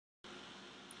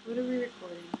What are we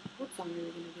recording? What song are we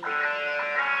gonna do?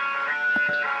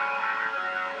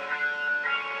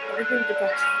 We're gonna get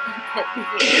back to that part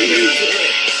before we do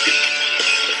it.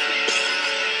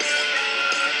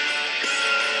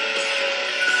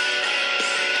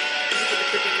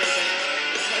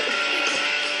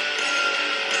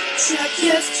 Check,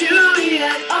 yes,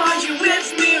 Juliet, are you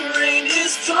with me? Rain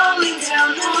is falling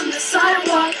down on the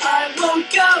sidewalk. I won't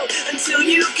go until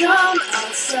you come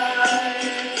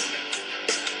outside.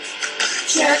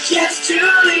 Check, yes,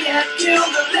 Juliet, kill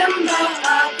the limbo.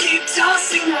 I'll keep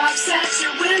tossing rocks at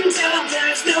your window.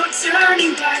 There's no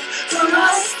turning back for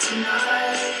us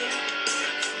tonight.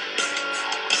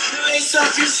 Lace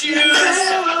up your shoes.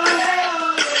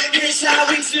 Here's how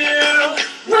we do.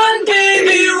 Run,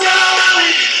 baby, run.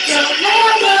 Don't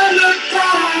ever look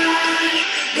back.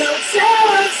 They'll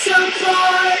tear us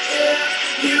apart if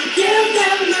you give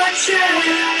them the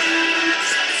chance.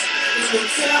 Don't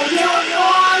tell your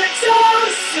heart,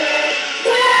 don't say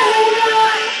we're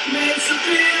not meant to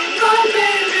be. Run,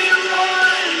 baby,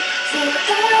 run.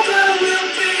 Forever we'll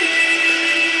be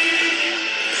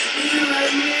you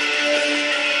and me.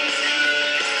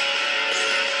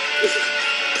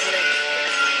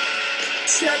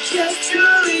 Check, yes,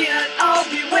 Juliet, I'll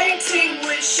be waiting,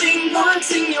 wishing,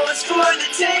 wanting yours for the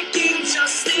taking.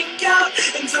 Just stick out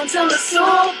and don't tell a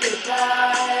soul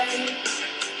goodbye.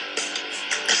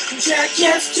 Check,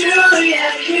 yes,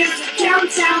 Juliet, here's the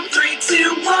countdown. 3,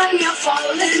 2, 1, you'll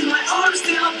fall in my arms.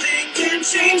 Now they can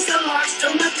change the locks,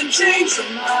 don't let them change your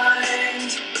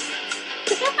mind.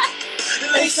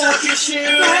 Lace up your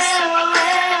shoes.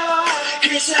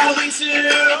 Here's how we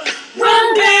do.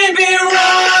 Run, baby,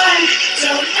 run.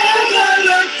 Don't ever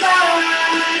look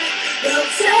back. They'll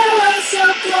tear us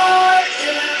apart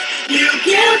if you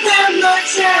give them the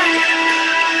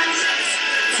chance.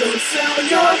 Don't sell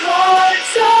your heart,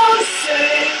 don't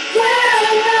say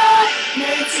we're not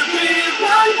meant to be.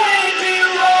 Run, baby,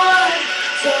 run.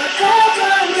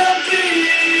 Forever we'll be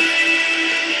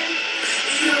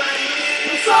you and me.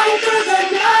 We're flying through the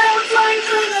night, we're flying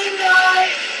through the night.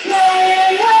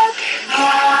 Way up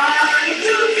high,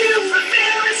 the view from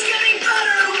here is getting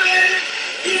better with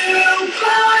you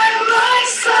by my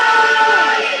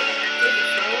side.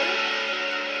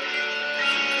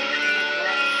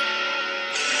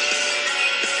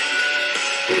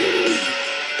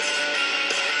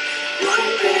 Run,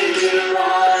 baby,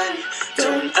 run.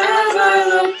 Don't ever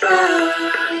look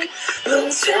back. They'll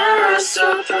tear us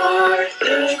apart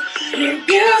if you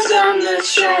give them the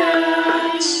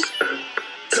chance.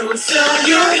 Don't sell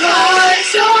your heart,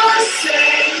 don't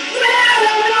say we're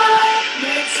not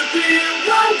meant to be.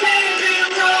 Run, baby,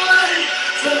 run.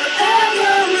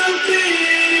 Forever we'll be.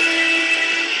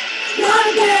 Run,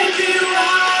 baby,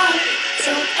 run.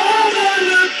 Don't ever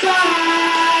look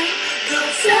back.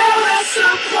 They'll tear us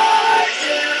apart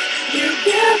if you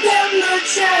give them the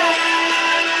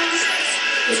chance.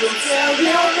 Don't tell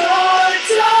your heart,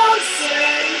 don't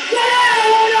say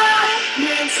we're not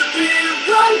meant to be.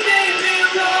 Run, baby,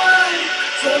 run.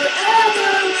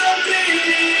 Forever we'll be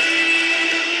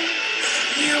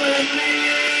you and me.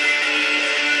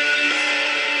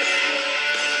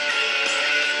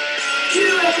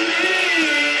 You and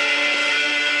me.